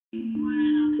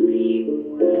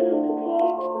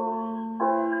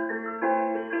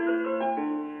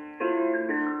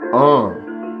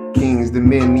King's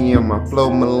Dominion, my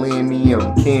flow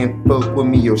millennium. Can't fuck with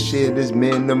me, your shit is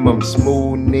minimum.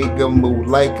 Smooth nigga, move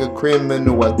like a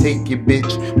criminal. I take your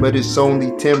bitch, but it's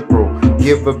only temporal.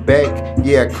 Give her back,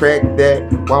 yeah, I cracked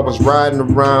that while I was riding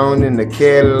around in the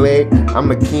Cadillac.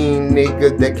 I'm a king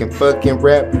nigga that can fucking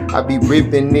rap. I be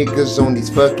ripping niggas on these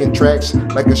fucking tracks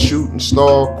like a shooting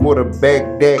star,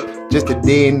 quarterback that. Just a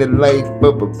day in the life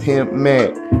of a pimp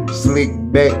Mac. Slick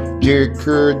back, Jerry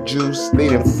Curl juice. They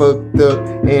done fucked up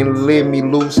and let me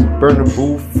loose. Burn the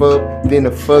roof up, then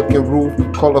the fucking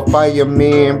roof. Call a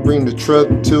fireman, bring the truck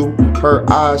too. Her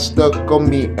eyes stuck on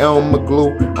me, Elmer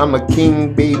glue. I'm a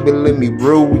king, baby, let me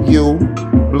rule you.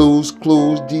 Blues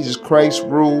Clues, Jesus Christ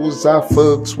rules. I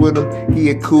fucks with him, he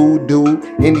a cool dude,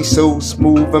 and he so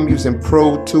smooth. I'm using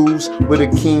Pro Tools with a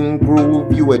king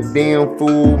groove. You a damn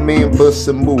fool, man, bust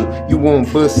a move. You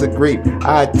won't bust a grape,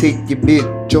 I take your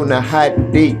bitch on a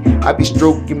hot date. I be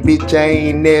stroking, bitch, I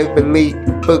ain't never late.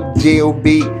 Fuck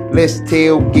jailbait, let's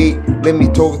tailgate. Let me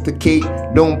talk to Kate,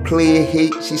 don't play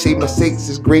hate. She say my sex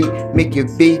is great, make you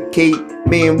vacate.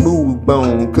 Man, move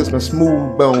on, cause my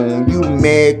smooth bone. You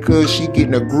mad cause she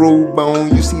getting a groove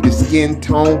on. You see the skin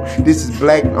tone, this is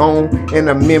black on, and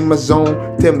I'm in my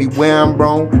zone. Tell me where I'm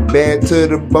wrong, bad to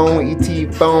the bone.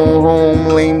 ET phone home,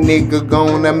 lame nigga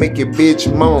gone. I make your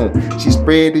bitch moan. She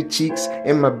spread her cheeks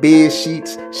in my bed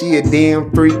sheets. She a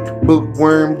damn freak,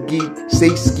 bookworm geek.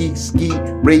 Say skeet skeet,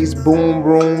 raise boom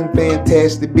room.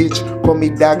 Fantastic bitch, call me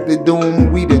Dr.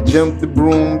 Doom. We the jump the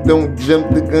broom, don't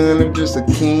jump the gun. I'm just a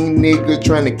king nigga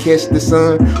trying to catch the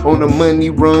sun on a money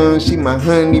run. She my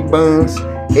honey buns,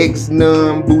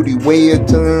 ex-nun, booty weigh a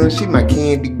ton. She my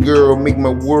candy girl, make my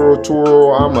world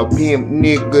twirl. I'm a pimp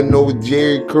nigga, no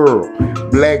Jerry Curl.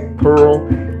 Black Pearl,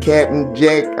 Captain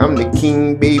Jack, I'm the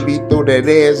king, baby, throw that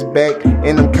ass back.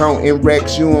 And I'm counting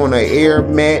racks, you on an air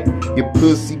mat. Your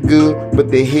pussy good,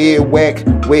 but the head whack.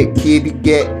 Wet kitty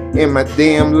gat in my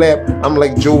damn lap. I'm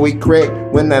like Joey Crack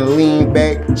when I lean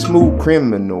back. Smooth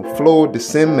criminal, Florida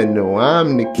Seminole.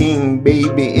 I'm the king,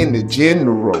 baby, in the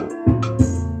general.